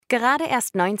Gerade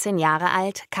erst 19 Jahre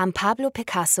alt kam Pablo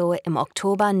Picasso im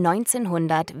Oktober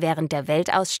 1900 während der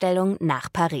Weltausstellung nach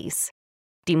Paris.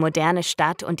 Die moderne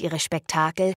Stadt und ihre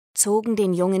Spektakel zogen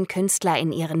den jungen Künstler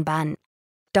in ihren Bann.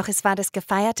 Doch es war das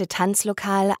gefeierte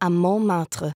Tanzlokal am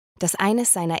Montmartre, das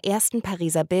eines seiner ersten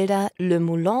Pariser Bilder, Le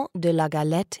Moulin de la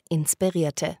Galette,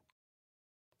 inspirierte.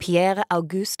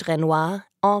 Pierre-Auguste Renoir,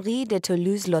 Henri de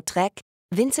Toulouse-Lautrec,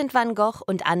 Vincent van Gogh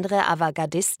und andere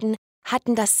Avantgardisten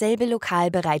hatten dasselbe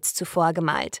Lokal bereits zuvor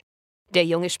gemalt. Der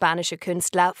junge spanische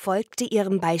Künstler folgte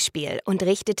ihrem Beispiel und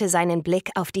richtete seinen Blick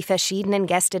auf die verschiedenen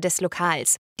Gäste des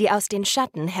Lokals, die aus den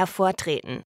Schatten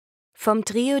hervortreten. Vom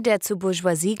Trio der zur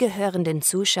Bourgeoisie gehörenden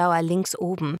Zuschauer links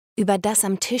oben, über das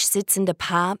am Tisch sitzende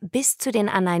Paar bis zu den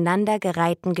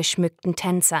aneinandergereihten geschmückten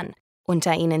Tänzern,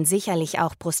 unter ihnen sicherlich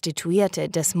auch Prostituierte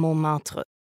des Montmartre,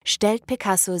 stellt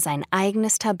Picasso sein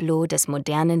eigenes Tableau des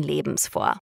modernen Lebens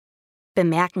vor.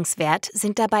 Bemerkenswert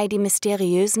sind dabei die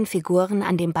mysteriösen Figuren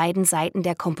an den beiden Seiten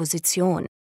der Komposition.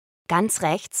 Ganz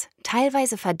rechts,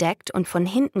 teilweise verdeckt und von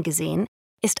hinten gesehen,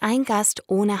 ist ein Gast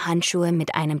ohne Handschuhe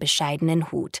mit einem bescheidenen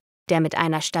Hut, der mit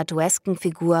einer statuesken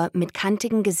Figur mit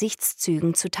kantigen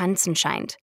Gesichtszügen zu tanzen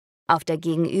scheint. Auf der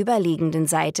gegenüberliegenden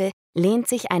Seite lehnt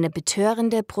sich eine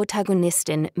betörende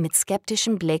Protagonistin mit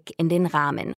skeptischem Blick in den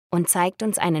Rahmen und zeigt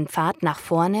uns einen Pfad nach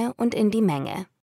vorne und in die Menge.